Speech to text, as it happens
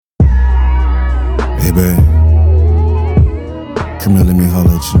Hey babe, come here, let me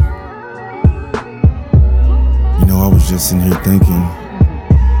holler at you. You know, I was just sitting here thinking,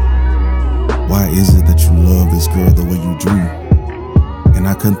 why is it that you love this girl the way you do? And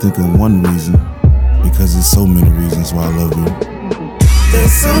I couldn't think of one reason, because there's so many reasons why I love you.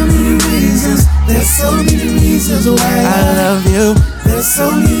 There's so many reasons, there's so many reasons why I love you. There's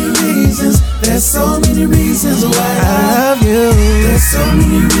so many reasons, there's so many reasons why I love you. There's so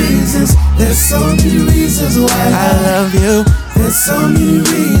many reasons, there's so many reasons why I love you. There's so many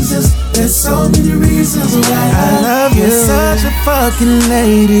reasons, there's so many reasons why I love you. You're such a fucking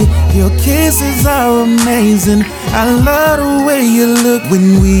lady, your kisses are amazing. I love the way you look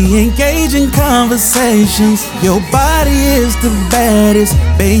when we engage in conversations. Your body is the baddest,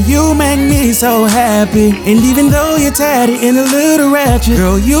 babe, you make me so happy. And even though you're tatty and a little ratchet,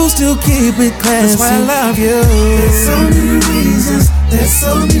 girl, you still keep it classy. That's why I love you. There's so many reasons, there's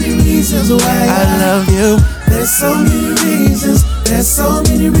so many reasons why I love you. There's so many reasons, there's so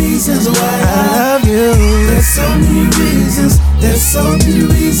many reasons why I love you. There's so many reasons, there's so many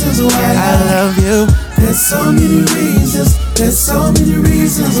reasons why I love you. There's so many reasons, there's so many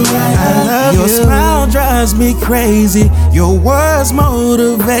reasons why I love you. Your smile drives me crazy, your words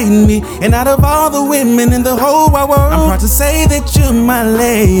motivate me. And out of all the women in the whole wide world, I'm proud to say that you're my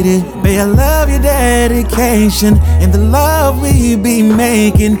lady. Babe, I love your dedication and the love we be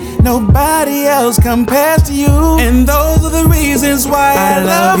making. Nobody else compares to you, and those are the reasons why I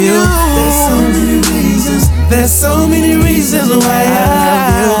love you. There's so many reasons, there's so many reasons why I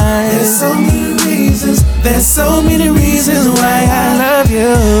love you. There's so many reasons, there's so many reasons why I love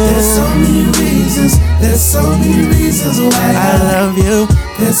you. There's so many reasons, there's so many reasons why I love you.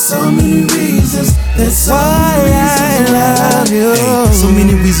 There's so many reasons, there's so many reasons why I love you. Hey, so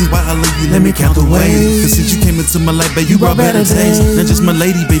many reasons why I love you, let me count the ways. Cause since you came into my life, babe, you brought better days. Not just my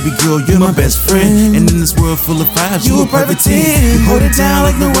lady, baby girl, you're my best friend. And in this world full of fives, you a perfect 10. You hold it down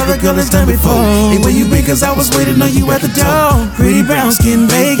like no other girl has done before. Hey, where you been, cause I was waiting on you at the door. Pretty brown skin,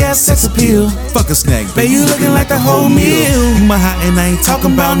 babe, got sex appeal. Fuck a snack, Babe, you looking like the whole meal. You my high and I ain't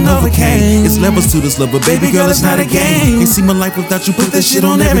talking about Novocaine. It's levels to this love, but baby girl, it's not a game. Can't see my life without you, put that shit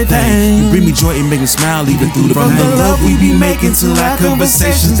on everything. You bring me joy and make me smile, even through the From the love we be making to our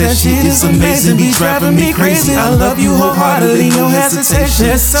conversations, that shit is amazing, be driving me crazy. I love you wholeheartedly, no hesitation.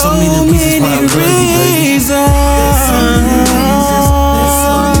 There's so many reasons, there's so many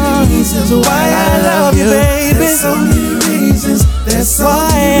reasons why I love you, baby. There's so many reasons, there's so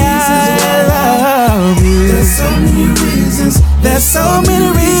many reasons why I love you. There's so many reasons, there's so many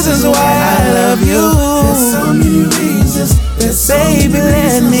reasons why I love you. There's so many reasons, baby,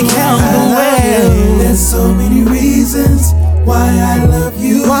 let me count the ways. There's so many reasons why I love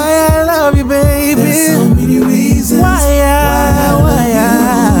you. Why I love you, baby. There's so many reasons why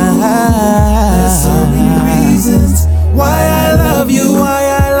There's so many reasons why I love you. Why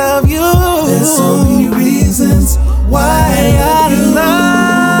I love you. There's so many reasons why I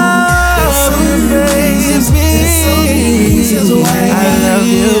love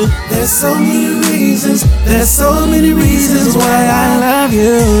you. There's so many reasons, There's so many reasons why I love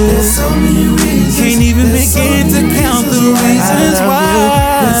you. there's so many reasons. Can't even begin